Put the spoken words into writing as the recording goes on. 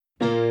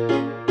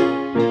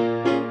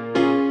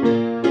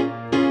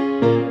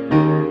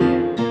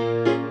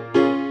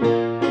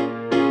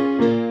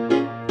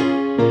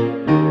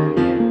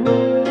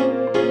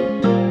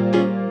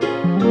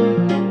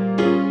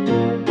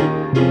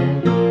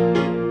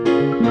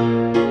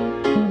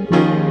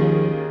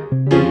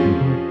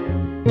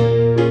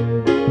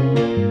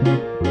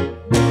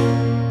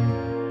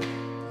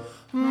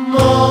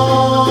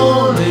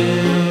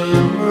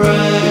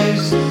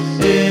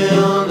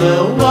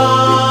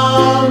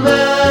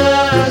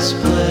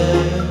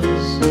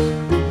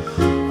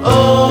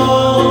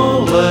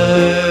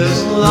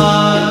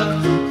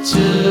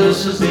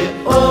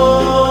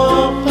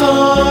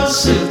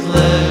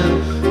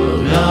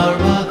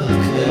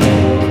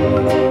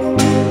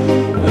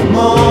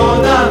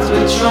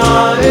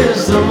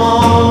is the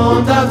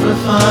more that we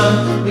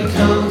find we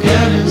can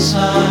get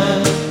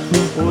inside.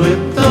 We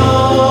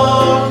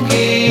don't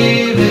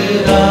give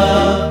it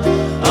up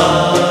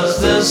as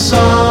the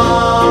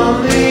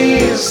sun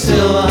is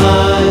still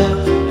high.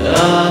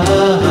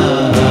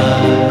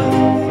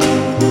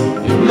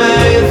 You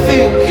may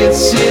think it's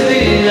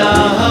silly, I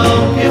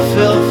hope you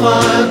feel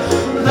fine.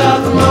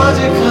 That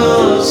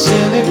magical,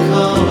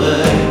 cynical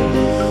way,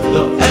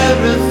 though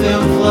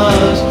everything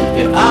flows,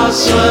 yeah, I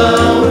swear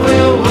we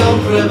will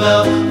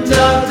prevail.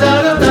 Da da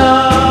da da,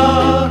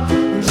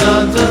 da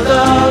da da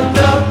da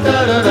da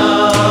da da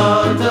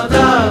da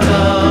da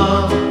da.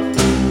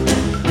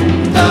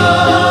 Da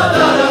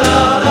da da da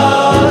da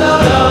da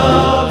da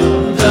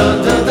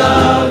da da da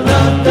da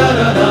da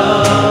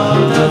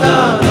da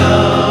da da.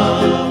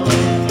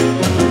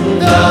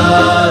 Da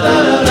da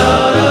da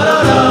da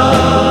da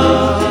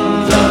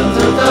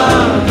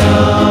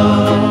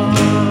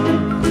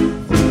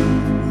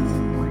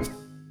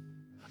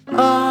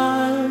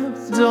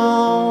I've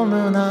done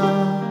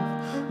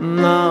enough.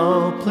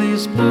 Now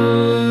please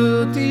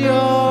put your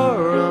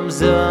arms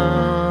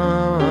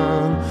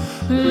down.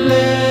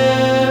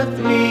 Let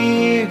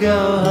me go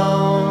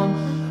home,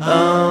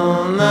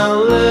 and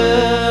I'll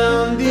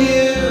lend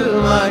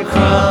you my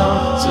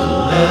crown to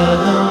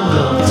end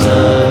of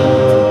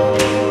time.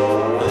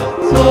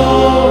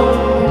 All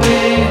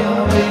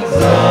will be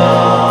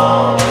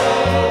gone.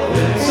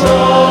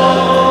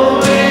 All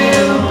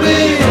will be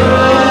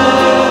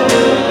right.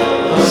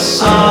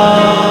 It's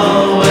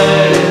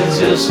always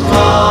just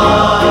fine.